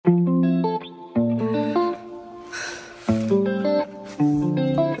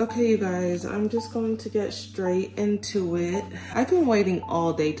you guys, I'm just going to get straight into it. I've been waiting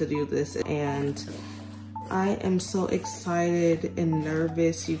all day to do this and I am so excited and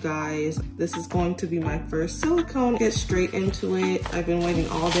nervous, you guys. This is going to be my first silicone. Get straight into it. I've been waiting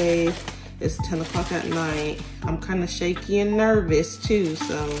all day. It's 10 o'clock at night. I'm kind of shaky and nervous too,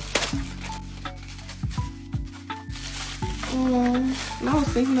 so. And I was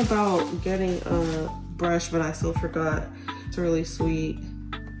thinking about getting a brush, but I still forgot. It's really sweet.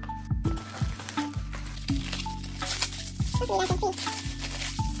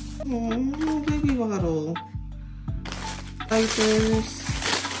 Oh, baby bottle. Diapers.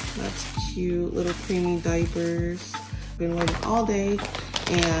 That's cute. Little preemie diapers. Been waiting all day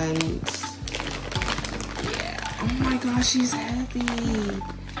and yeah. Oh my gosh, she's heavy.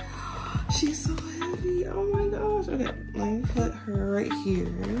 She's so heavy. Oh my gosh. Okay, let me put her right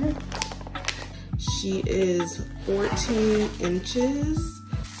here. She is 14 inches.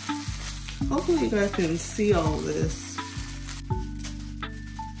 Hopefully you guys can see all this.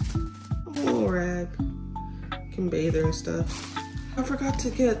 A little rag. Can bathe her and stuff. I forgot to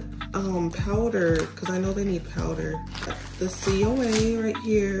get powder because I know they need powder. The COA right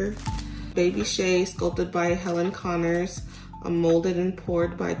here. Baby Shea, sculpted by Helen Connors. Molded and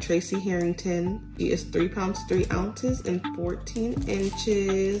poured by Tracy Harrington. She is 3 pounds 3 ounces and 14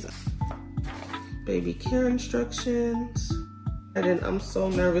 inches. Baby care instructions. And I'm so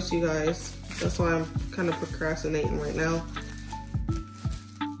nervous, you guys. That's why I'm kind of procrastinating right now.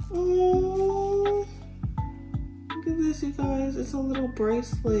 Oh, look at this, you guys. It's a little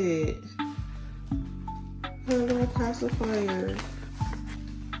bracelet. Her little pacifier.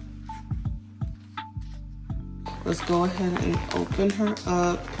 Let's go ahead and open her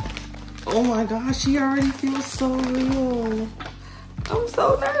up. Oh my gosh, she already feels so real. I'm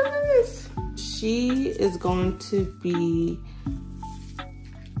so nervous. She is going to be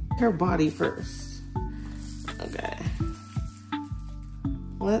her body first. Okay.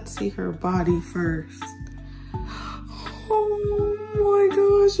 Let's see her body first. Oh my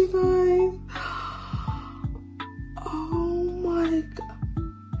gosh, you guys. Oh my god.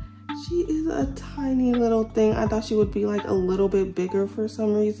 She is a tiny little thing. I thought she would be like a little bit bigger for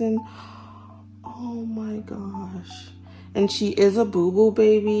some reason. Oh my gosh. And she is a boo-boo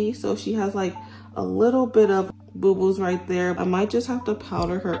baby, so she has like a little bit of boo-boos right there. I might just have to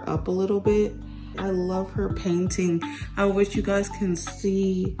powder her up a little bit. I love her painting. I wish you guys can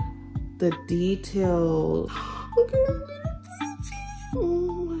see the detail. Look at her little painting.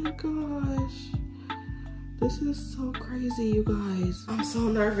 Oh my gosh. This is so crazy, you guys. I'm so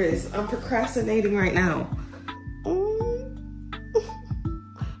nervous. I'm procrastinating right now. Oh,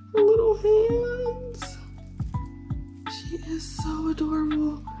 her little hands. She is so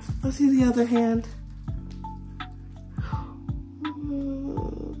adorable. Let's see the other hand.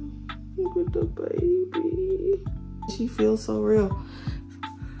 Oh, look at the baby. She feels so real.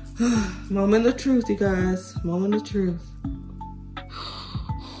 Moment of truth, you guys. Moment of truth. Oh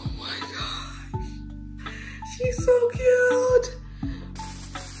my gosh. She's so cute.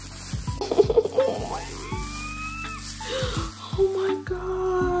 Oh my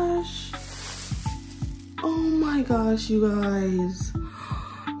gosh. Oh my gosh, you guys.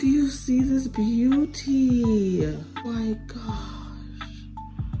 Do you see this beauty? Oh my gosh.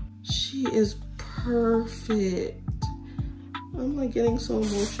 She is perfect. I'm like getting so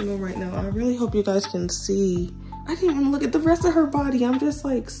emotional right now. I really hope you guys can see. I didn't even look at the rest of her body. I'm just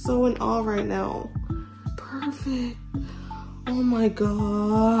like so in awe right now. Perfect. Oh my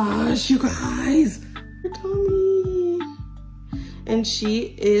gosh, you guys. Her tummy. And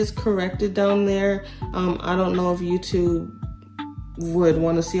she is corrected down there. I don't know if YouTube would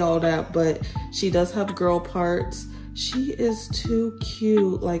want to see all that, but she does have girl parts. She is too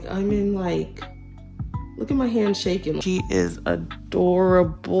cute. Like, I mean, like, look at my hand shaking. She is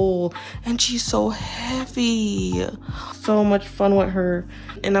adorable and she's so heavy. So much fun with her.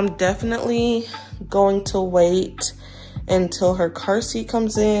 And I'm definitely going to wait until her car seat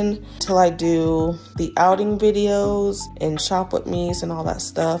comes in, till I do the outing videos and shop with me's and all that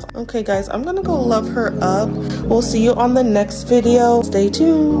stuff. Okay guys, I'm gonna go love her up. We'll see you on the next video. Stay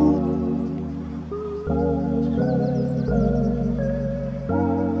tuned.